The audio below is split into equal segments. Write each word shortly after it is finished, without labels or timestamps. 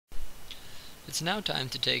It's now time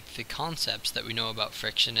to take the concepts that we know about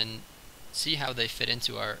friction and see how they fit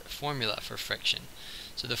into our formula for friction.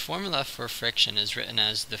 So the formula for friction is written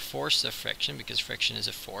as the force of friction, because friction is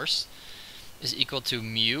a force, is equal to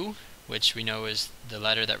mu, which we know is the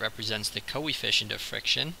letter that represents the coefficient of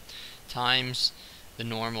friction, times the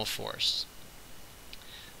normal force.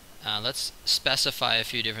 Let's specify a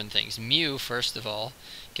few different things. Mu, first of all,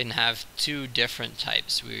 can have two different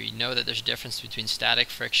types. We know that there's a difference between static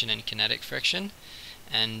friction and kinetic friction,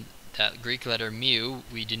 and that Greek letter mu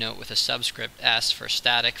we denote with a subscript s for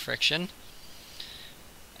static friction,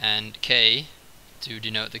 and k to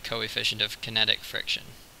denote the coefficient of kinetic friction.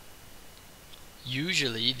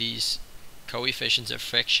 Usually these coefficients of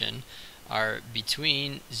friction are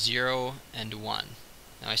between 0 and 1.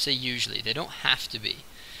 Now I say usually, they don't have to be.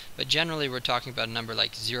 But generally we're talking about a number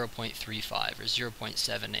like 0.35 or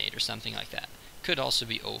 0.78 or something like that. Could also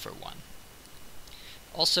be over 1.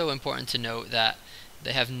 Also important to note that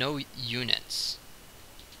they have no units.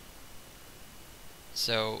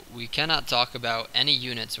 So we cannot talk about any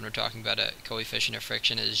units when we're talking about a coefficient of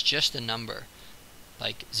friction. It is just a number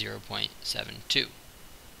like 0.72.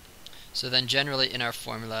 So then generally in our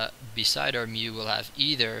formula, beside our mu, we'll have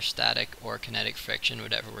either static or kinetic friction,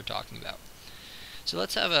 whatever we're talking about. So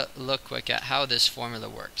let's have a look quick at how this formula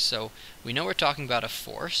works. So we know we're talking about a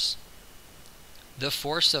force. The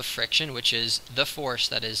force of friction, which is the force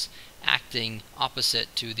that is acting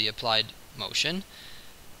opposite to the applied motion.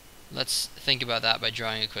 Let's think about that by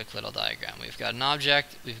drawing a quick little diagram. We've got an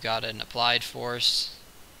object, we've got an applied force,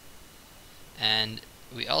 and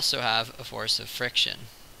we also have a force of friction.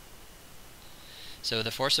 So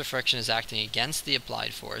the force of friction is acting against the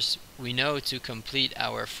applied force. We know to complete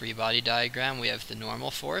our free body diagram we have the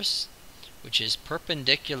normal force, which is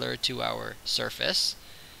perpendicular to our surface,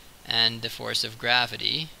 and the force of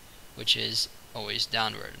gravity, which is always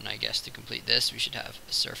downward. And I guess to complete this we should have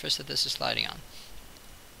a surface that this is sliding on.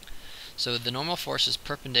 So the normal force is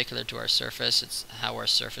perpendicular to our surface. It's how our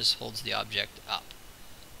surface holds the object up.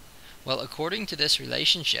 Well, according to this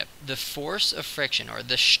relationship, the force of friction, or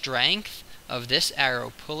the strength of this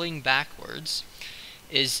arrow pulling backwards,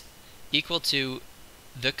 is equal to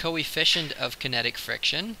the coefficient of kinetic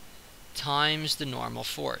friction times the normal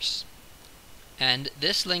force. And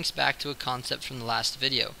this links back to a concept from the last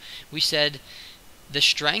video. We said the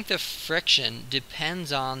strength of friction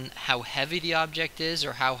depends on how heavy the object is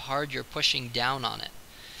or how hard you're pushing down on it.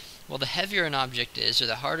 Well, the heavier an object is, or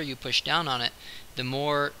the harder you push down on it, the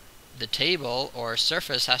more the table or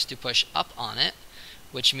surface has to push up on it,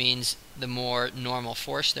 which means the more normal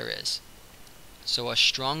force there is. So a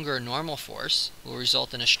stronger normal force will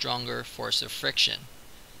result in a stronger force of friction.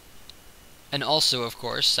 And also, of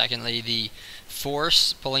course, secondly, the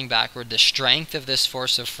force pulling backward, the strength of this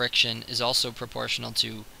force of friction is also proportional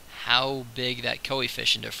to how big that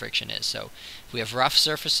coefficient of friction is. So if we have rough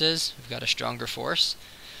surfaces, we've got a stronger force,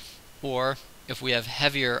 or if we have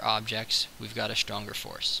heavier objects, we've got a stronger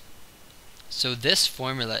force. So this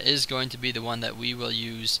formula is going to be the one that we will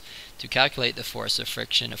use to calculate the force of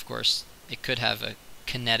friction. Of course, it could have a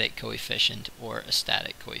kinetic coefficient or a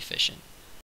static coefficient.